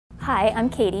Hi, I'm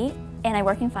Katie, and I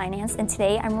work in finance, and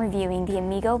today I'm reviewing the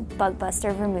Amigo Bug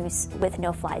Buster Vamoose with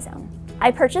No Fly Zone.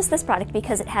 I purchased this product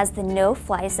because it has the No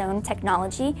Fly Zone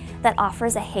technology that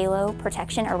offers a halo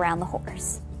protection around the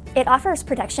horse. It offers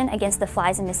protection against the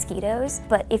flies and mosquitoes,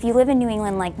 but if you live in New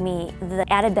England like me, the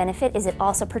added benefit is it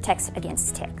also protects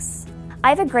against ticks. I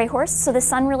have a gray horse, so the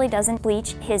sun really doesn't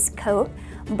bleach his coat,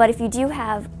 but if you do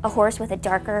have a horse with a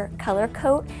darker color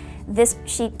coat, this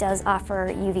sheet does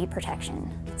offer UV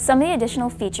protection. Some of the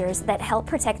additional features that help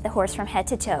protect the horse from head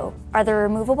to toe are the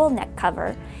removable neck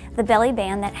cover, the belly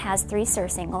band that has 3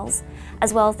 surcingles,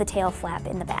 as well as the tail flap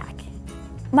in the back.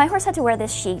 My horse had to wear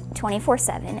this sheet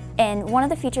 24/7, and one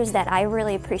of the features that I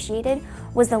really appreciated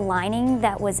was the lining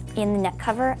that was in the neck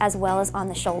cover as well as on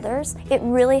the shoulders. It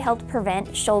really helped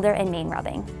prevent shoulder and mane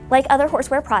rubbing. Like other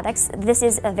horsewear products, this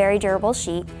is a very durable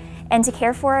sheet, and to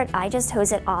care for it, I just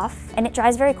hose it off, and it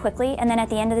dries very quickly, and then at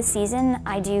the end of the season,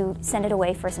 I do send it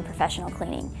away for some professional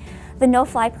cleaning. The No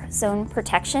Fly Zone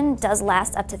protection does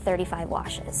last up to 35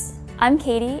 washes. I'm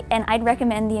Katie, and I'd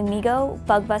recommend the Amigo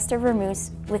Bug Buster Vamoose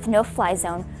with No Fly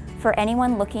Zone for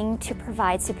anyone looking to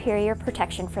provide superior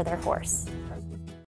protection for their horse.